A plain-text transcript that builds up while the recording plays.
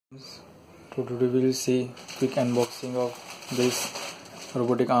So today we will see quick unboxing of this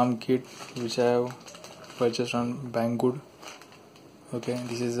robotic arm kit which I have purchased on Banggood. Okay,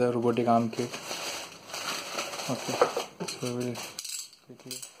 this is a robotic arm kit. Okay, so we will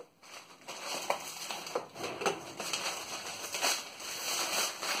quickly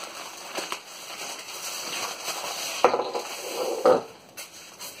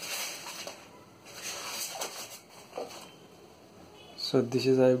so this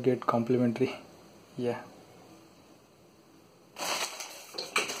is I get complimentary. Yeah.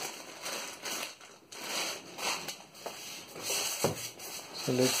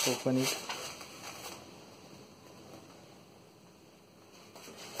 So let's open it.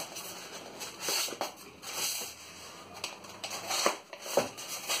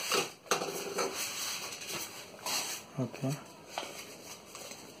 Okay.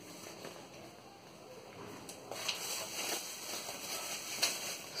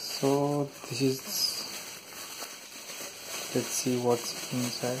 So this is, let's see what's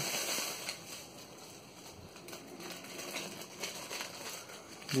inside.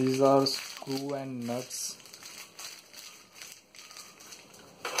 These are screw and nuts.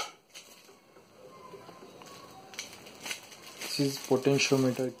 This is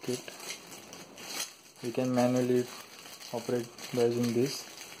potentiometer kit. We can manually operate by using this.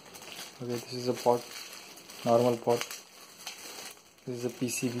 Okay, this is a pot, normal pot. This is a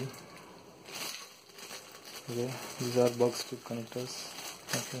PCB. Okay, these are box tip connectors.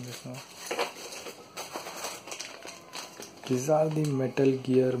 Okay, these are the metal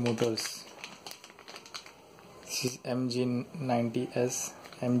gear motors. This is MG90S.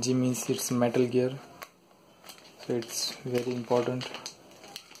 MG means it's metal gear, so it's very important.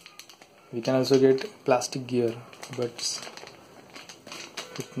 We can also get plastic gear, but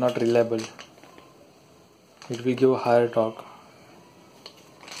it's not reliable. It will give higher torque.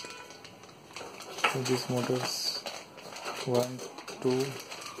 So these motors, 1, 2.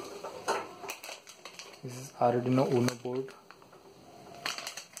 This is Arduino Uno board.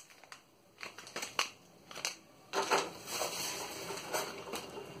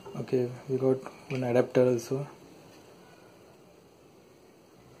 Okay, we got one adapter also.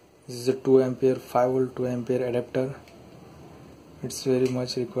 This is a 2 ampere 5 volt 2 ampere adapter. It's very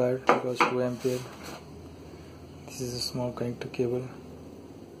much required because 2 ampere. This is a small connector cable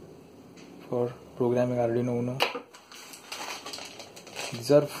for programming Arduino Uno.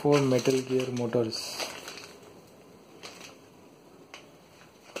 These are 4 metal gear motors.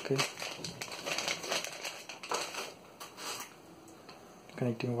 Okay.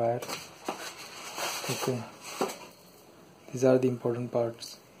 Connecting wire. Okay. These are the important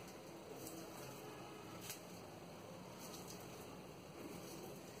parts.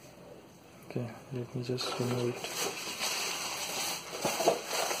 Okay, let me just remove it.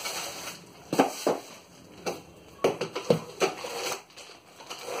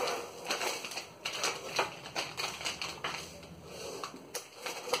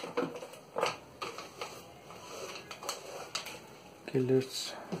 Okay,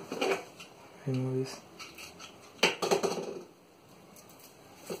 let's remove this.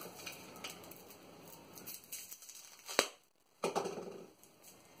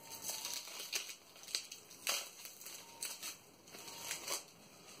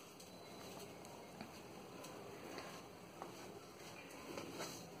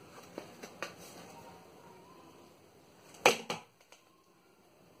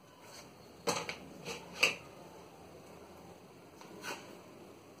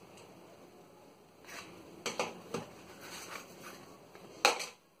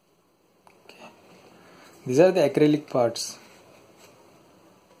 These are the acrylic parts.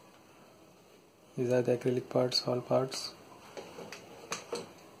 These are the acrylic parts, all parts.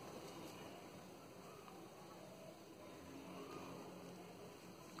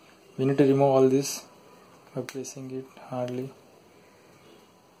 We need to remove all this by pressing it hardly.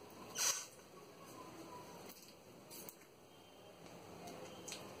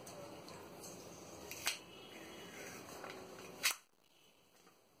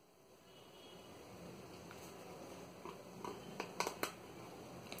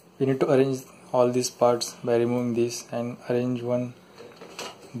 We need to arrange all these parts by removing this and arrange one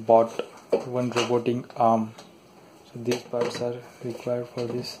robotic arm. So these parts are required for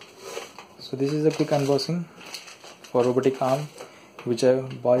this. So this is a quick unboxing for robotic arm which I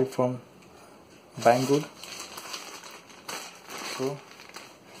bought from Banggood. So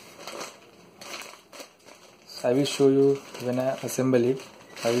I will show you when I assemble it.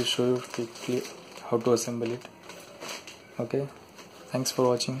 I will show you quickly how to assemble it. Okay. Thanks for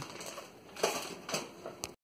watching.